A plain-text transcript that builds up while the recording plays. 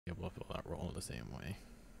be able to fill that role the same way.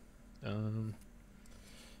 And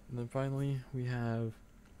then finally, we have,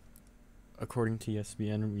 according to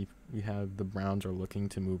ESPN, we have the Browns are looking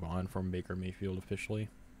to move on from Baker Mayfield officially.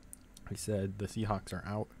 He said the Seahawks are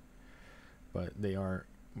out, but they are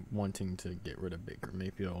wanting to get rid of Baker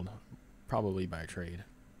Mayfield, probably by trade.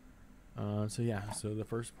 So the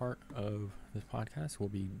first part of this podcast will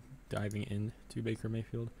be diving into Baker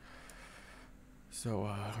Mayfield.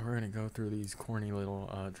 So we're gonna go through these corny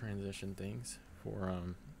little transition things for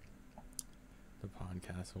the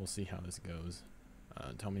podcast. We'll see how this goes.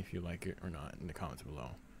 Tell me if you like it or not in the comments below.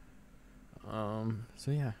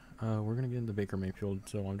 We're gonna get into Baker Mayfield.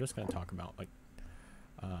 So I'm just gonna talk about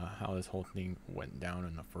how this whole thing went down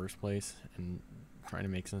in the first place and trying to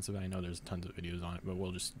make sense of it. I know there's tons of videos on it, but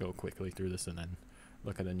we'll just go quickly through this and then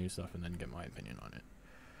look at the new stuff and then get my opinion on it.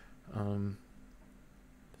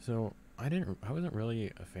 So I wasn't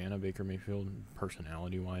really a fan of Baker Mayfield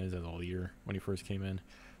personality-wise as a leader when he first came in.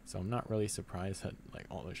 So I'm not really surprised that like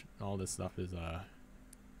all this stuff is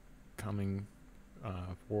coming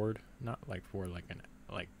forward. Not like for like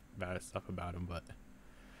bad stuff about him, but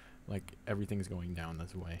like everything's going down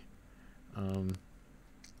this way.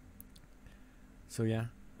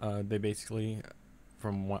 They basically,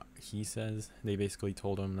 from what he says, they basically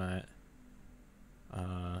told him that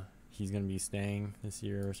he's gonna be staying this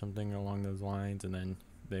year or something along those lines, and then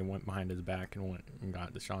they went behind his back and went and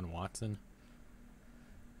got Deshaun Watson.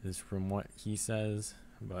 Is from what he says,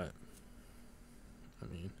 but I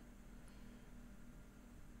mean,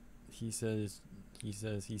 he says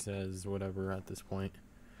whatever at this point.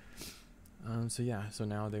 So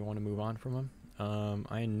now they want to move on from him.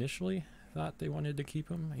 I initially thought they wanted to keep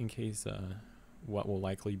him in case what will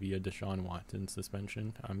likely be a Deshaun Watson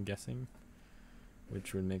suspension, I'm guessing,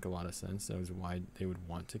 which would make a lot of sense. That was why they would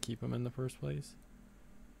want to keep him in the first place.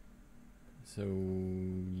 So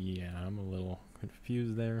yeah, I'm a little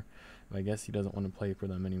confused there. But I guess he doesn't want to play for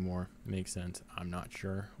them anymore. Makes sense. I'm not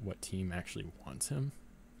sure what team actually wants him.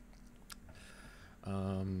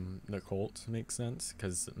 The Colts makes sense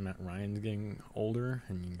because Matt Ryan's getting older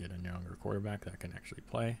and you can get a younger quarterback that can actually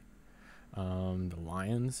play. The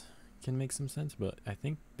Lions can make some sense, but I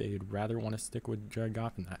think they'd rather want to stick with Jared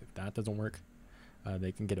Goff, and if that doesn't work,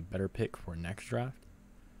 they can get a better pick for next draft.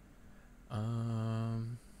 I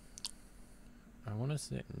want to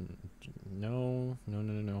say no.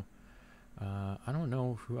 I don't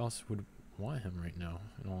know who else would want him right now,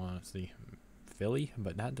 in all honesty. Philly,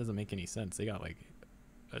 but that doesn't make any sense. They got like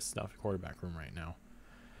a stuffed quarterback room right now.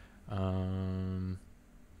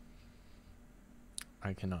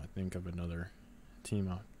 I cannot think of another team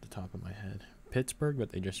off the top of my head. Pittsburgh, but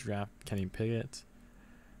they just drafted Kenny Pickett.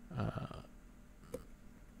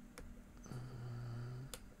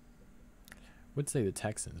 Would say the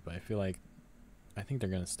Texans, but I think they're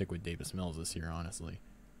gonna stick with Davis Mills this year. Honestly,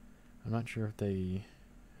 I'm not sure if they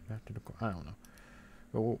drafted I don't know.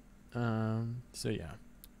 But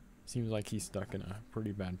seems like he's stuck in a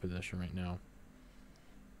pretty bad position right now.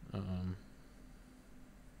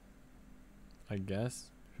 I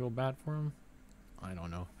guess feel bad for him. I don't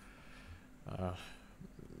know.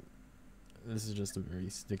 This is just a very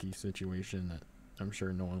sticky situation that I'm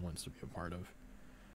sure no one wants to be a part of.